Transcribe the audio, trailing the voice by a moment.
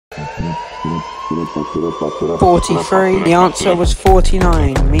43. The answer was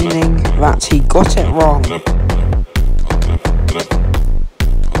 49, meaning that he got it wrong.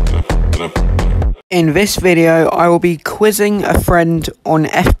 In this video, I will be quizzing a friend on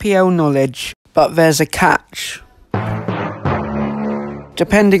FPL knowledge, but there's a catch.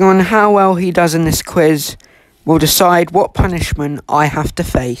 Depending on how well he does in this quiz, will decide what punishment I have to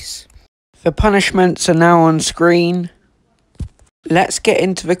face. The punishments are now on screen. Let's get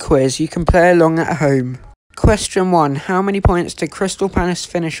into the quiz. You can play along at home. Question 1. How many points did Crystal Palace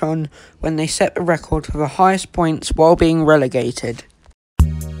finish on when they set the record for the highest points while being relegated?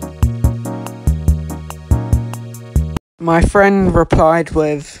 My friend replied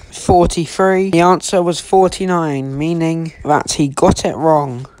with 43. The answer was 49, meaning that he got it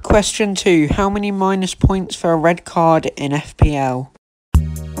wrong. Question 2. How many minus points for a red card in FPL?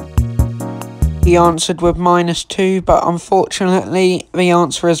 He answered with -2, but unfortunately the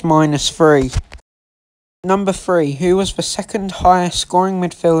answer is -3. Number 3. Who was the second highest scoring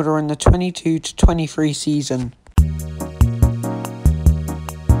midfielder in the 22-23 season?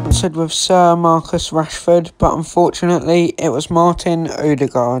 Answered with Sir Marcus Rashford, but unfortunately it was Martin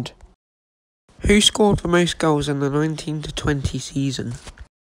Odegaard. Who scored the most goals in the 19-20 season?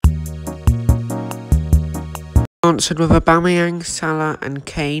 Answered with Aubameyang, Salah and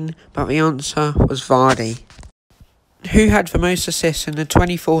Kane, but the answer was Vardy. Who had the most assists in the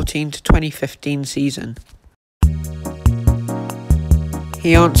 2014-2015 season?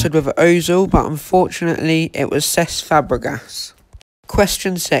 He answered with Ozil, but unfortunately it was Cesc Fabregas.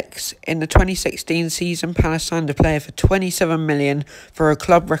 Question 6. In the 2016 season, Palace signed a player for 27 million for a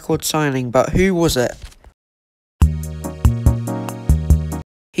club record signing, but who was it?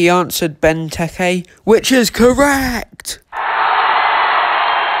 He answered Benteke, which is correct!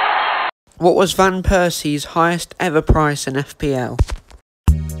 What was Van Persie's highest ever price in FPL?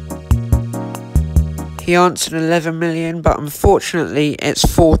 He answered 11 million, but unfortunately it's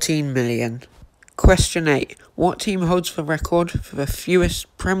 14 million. Question 8. What team holds the record for the fewest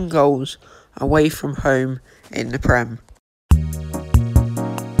Prem goals away from home in the Prem?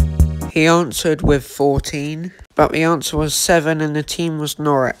 He answered with 14, but the answer was 7 and the team was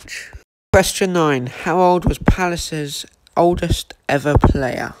Norwich. Question 9. How old was Palace's oldest ever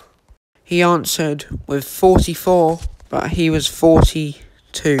player? He answered with 44, but he was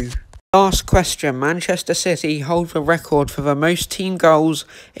 42. Last question. Manchester City hold the record for the most team goals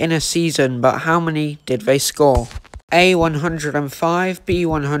in a season, but how many did they score? A 105, B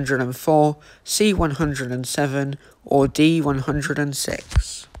 104, C 107, or D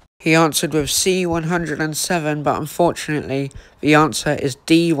 106? He answered with C 107, but unfortunately the answer is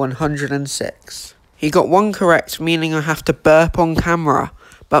D 106. He got one correct, meaning I have to burp on camera,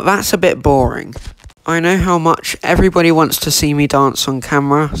 but that's a bit boring. I know how much everybody wants to see me dance on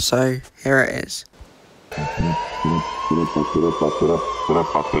camera, so here it is.